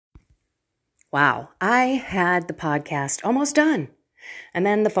Wow, I had the podcast almost done. And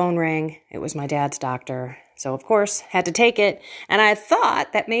then the phone rang. It was my dad's doctor. So, of course, had to take it. And I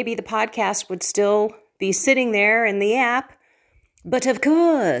thought that maybe the podcast would still be sitting there in the app. But of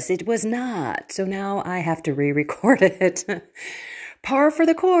course, it was not. So now I have to re-record it. Par for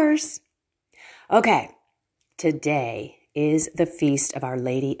the course. Okay, today is the feast of Our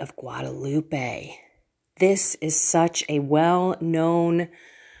Lady of Guadalupe. This is such a well-known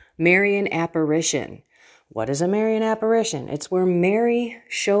Marian apparition. What is a Marian apparition? It's where Mary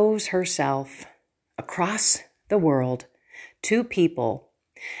shows herself across the world to people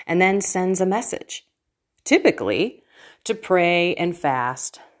and then sends a message, typically to pray and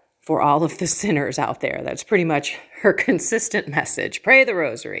fast for all of the sinners out there. That's pretty much her consistent message. Pray the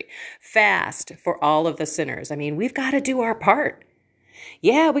rosary, fast for all of the sinners. I mean, we've got to do our part.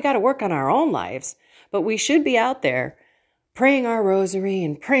 Yeah, we got to work on our own lives, but we should be out there praying our rosary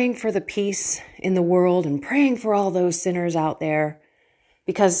and praying for the peace in the world and praying for all those sinners out there,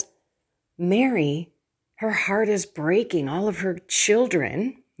 because Mary, her heart is breaking. All of her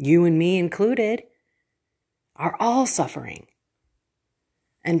children, you and me included, are all suffering.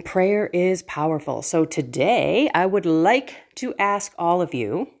 And prayer is powerful. So today I would like to ask all of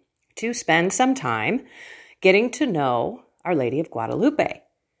you to spend some time getting to know Our Lady of Guadalupe.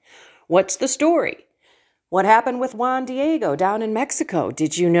 What's the story? What happened with Juan Diego down in Mexico?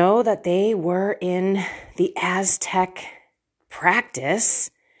 Did you know that they were in the Aztec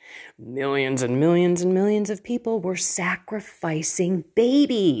practice? Millions and millions and millions of people were sacrificing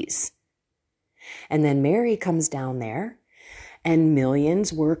babies. And then Mary comes down there and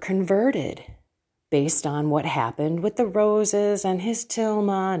millions were converted based on what happened with the roses and his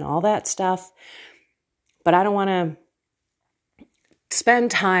tilma and all that stuff. But I don't want to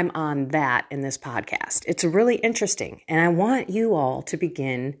spend time on that in this podcast. It's really interesting, and I want you all to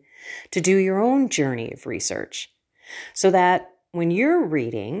begin to do your own journey of research so that when you're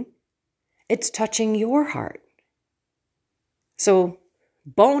reading, it's touching your heart. So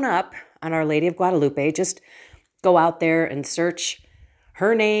bone up on Our Lady of Guadalupe. Just go out there and search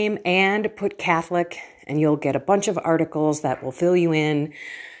her name and put Catholic, and you'll get a bunch of articles that will fill you in.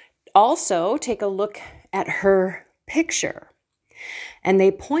 Also, take a look at her picture. And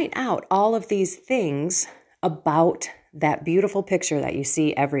they point out all of these things about that beautiful picture that you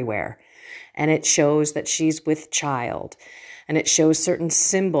see everywhere. And it shows that she's with child. And it shows certain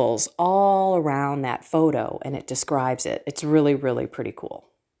symbols all around that photo. And it describes it. It's really, really pretty cool.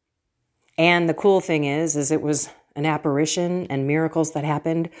 And the cool thing is it was an apparition and miracles that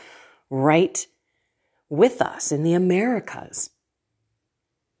happened right with us in the Americas.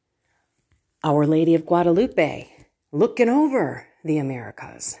 Our Lady of Guadalupe looking over the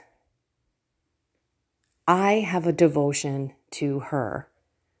Americas. I have a devotion to her,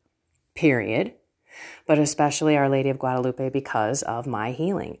 period, but especially Our Lady of Guadalupe because of my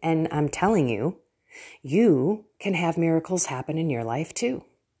healing. And I'm telling you, you can have miracles happen in your life too.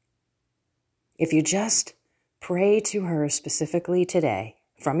 If you just pray to her specifically today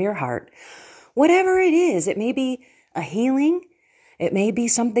from your heart, whatever it is, it may be a healing, it may be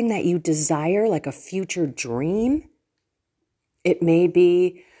something that you desire, like a future dream. It may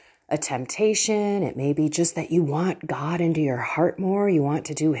be a temptation. It may be just that you want God into your heart more. You want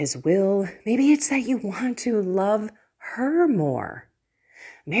to do his will. Maybe it's that you want to love her more.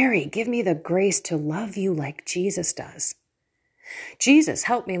 Mary, give me the grace to love you like Jesus does. Jesus,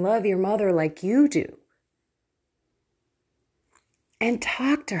 help me love your mother like you do. And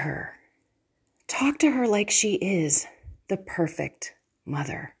talk to her. Talk to her like she is the perfect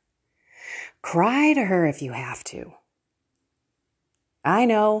mother. Cry to her if you have to. I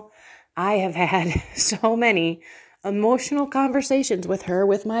know I have had so many emotional conversations with her,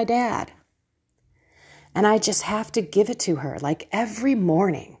 with my dad. And I just have to give it to her. Like every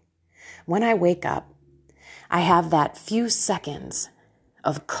morning when I wake up, I have that few seconds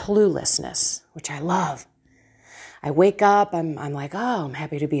of cluelessness, which I love. I wake up, I'm like, oh, I'm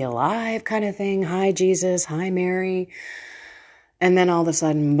happy to be alive kind of thing. Hi, Jesus. Hi, Mary. And then all of a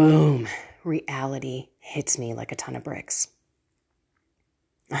sudden, boom, reality hits me like a ton of bricks.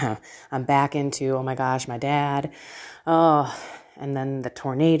 I'm back into, oh my gosh, my dad. Oh, and then the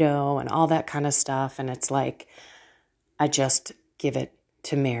tornado and all that kind of stuff. And it's like, I just give it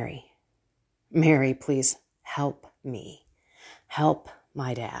to Mary. Mary, please help me. Help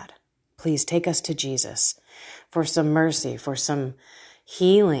my dad. Please take us to Jesus for some mercy, for some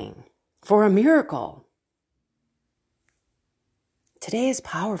healing, for a miracle. Today is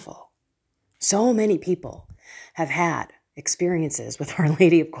powerful. So many people have had experiences with Our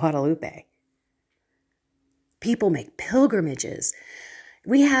Lady of Guadalupe. People make pilgrimages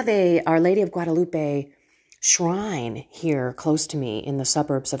We have a Our Lady of Guadalupe shrine here close to me in the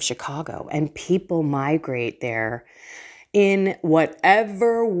suburbs of Chicago, and people migrate there in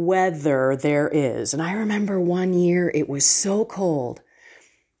whatever weather there is. And I remember one year it was so cold,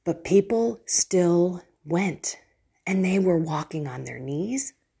 but people still went, and they were walking on their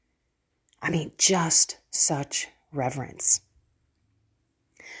knees. I mean, just such reverence.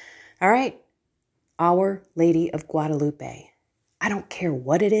 All right, Our Lady of Guadalupe. I don't care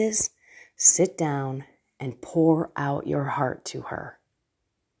what it is, sit down and pour out your heart to her.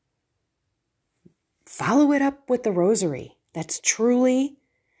 Follow it up with the rosary. That's truly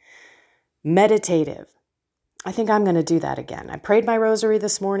meditative. I think I'm going to do that again. I prayed my rosary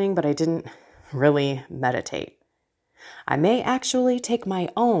this morning, but I didn't really meditate. I may actually take my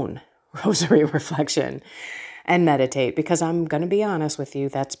own rosary reflection and meditate, because I'm going to be honest with you,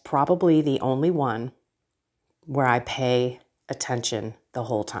 that's probably the only one where I pay attention the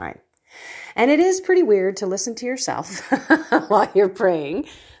whole time. And it is pretty weird to listen to yourself while you're praying.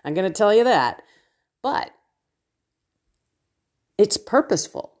 I'm going to tell you that. But it's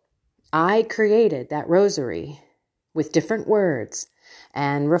purposeful. I created that rosary with different words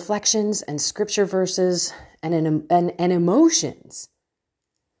and reflections and scripture verses and emotions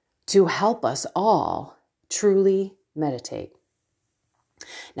to help us all truly meditate.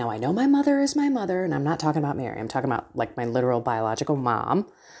 Now, I know my mother is my mother, and I'm not talking about Mary. I'm talking about like my literal biological mom,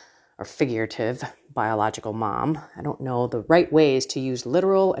 or figurative biological mom. I don't know the right ways to use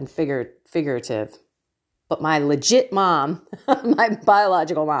literal and figurative, but my legit mom, my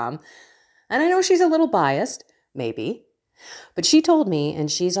biological mom, and I know she's a little biased, maybe, but she told me, and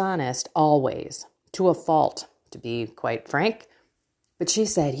she's honest always, to a fault, to be quite frank, but she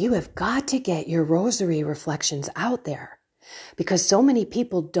said, you have got to get your rosary reflections out there, because so many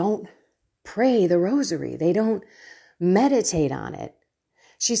people don't pray the rosary. They don't meditate on it.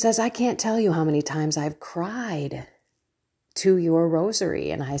 She says, I can't tell you how many times I've cried to your rosary.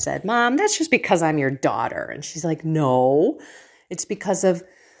 And I said, Mom, that's just because I'm your daughter. And she's like, no, it's because of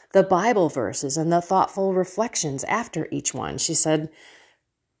the Bible verses and the thoughtful reflections after each one. She said,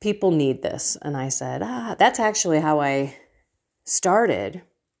 people need this. And I said, that's actually how I started.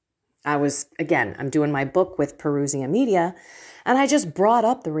 I'm doing my book with Perusia Media, and I just brought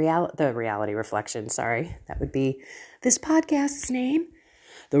up the reality reflection. Sorry, that would be this podcast's name.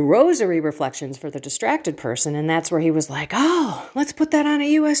 The rosary reflections for the distracted person. And that's where he was like, oh, let's put that on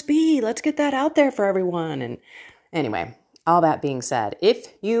a USB. Let's get that out there for everyone. And anyway, all that being said, if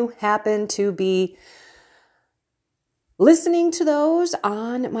you happen to be listening to those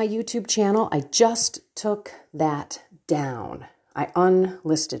on my YouTube channel, I just took that down. I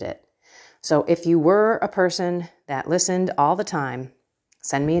unlisted it. So if you were a person that listened all the time,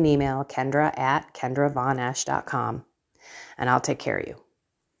 send me an email, kendra@kendravonesh.com, and I'll take care of you.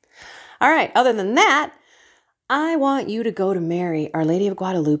 All right, other than that, I want you to go to Mary, Our Lady of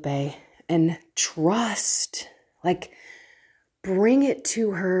Guadalupe, and trust, like bring it to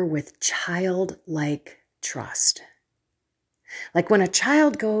her with childlike trust. Like when a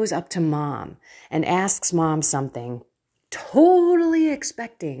child goes up to mom and asks mom something, totally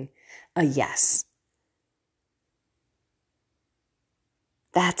expecting a yes.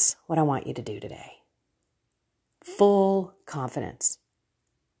 That's what I want you to do today. Full confidence.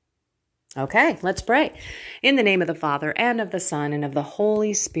 Okay, let's pray. In the name of the Father, and of the Son, and of the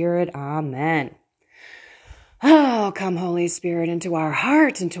Holy Spirit, amen. Oh, come, Holy Spirit, into our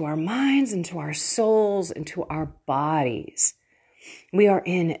hearts, into our minds, into our souls, into our bodies. We are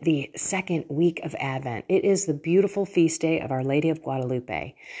in the second week of Advent. It is the beautiful feast day of Our Lady of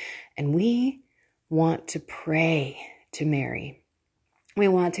Guadalupe, and we want to pray to Mary. We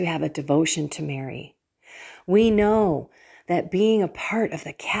want to have a devotion to Mary. We know that being a part of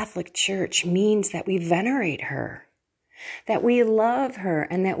the Catholic Church means that we venerate her, that we love her,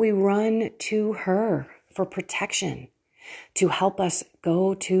 and that we run to her for protection, to help us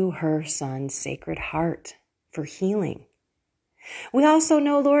go to her Son's Sacred Heart for healing. We also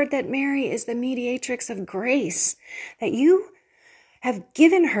know, Lord, that Mary is the mediatrix of grace, that you have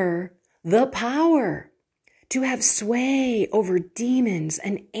given her the power to have sway over demons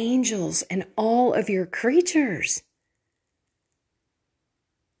and angels and all of your creatures.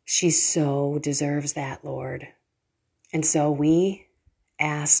 She so deserves that, Lord. And so we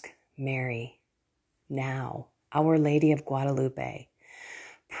ask Mary now, Our Lady of Guadalupe,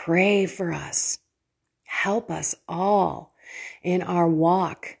 pray for us. Help us all in our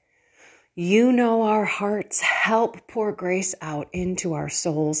walk. You know our hearts. Help pour grace out into our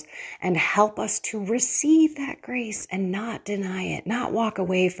souls and help us to receive that grace and not deny it, not walk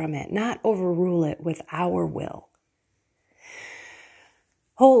away from it, not overrule it with our will.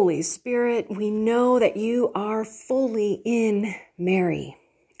 Holy Spirit, we know that you are fully in Mary,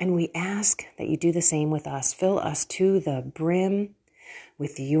 and we ask that you do the same with us. Fill us to the brim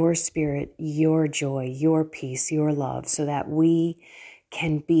with your spirit, your joy, your peace, your love, so that we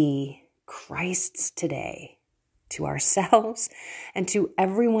can be Christ's today to ourselves and to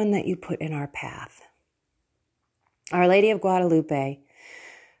everyone that you put in our path. Our Lady of Guadalupe,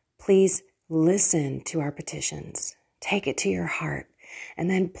 please listen to our petitions. Take it to your heart, and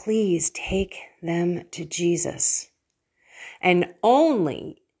then please take them to Jesus. And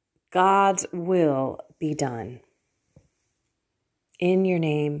only God's will be done. In your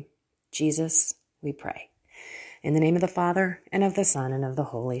name, Jesus, we pray. In the name of the Father, and of the Son, and of the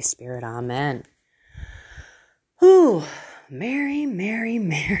Holy Spirit. Amen. Ooh, Mary, Mary,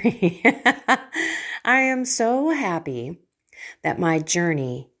 Mary. I am so happy that my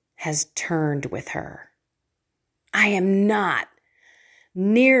journey has turned with her. I am not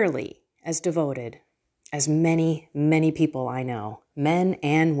nearly as devoted as many, many people I know, men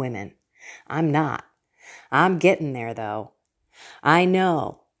and women. I'm not. I'm getting there, though. I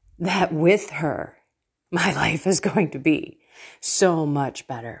know that with her, my life is going to be so much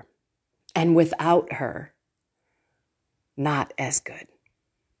better. And without her, not as good.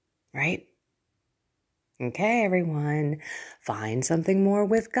 Right? Okay, everyone. Find something more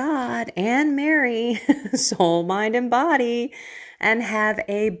with God and Mary, soul, mind, and body, and have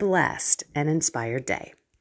a blessed and inspired day.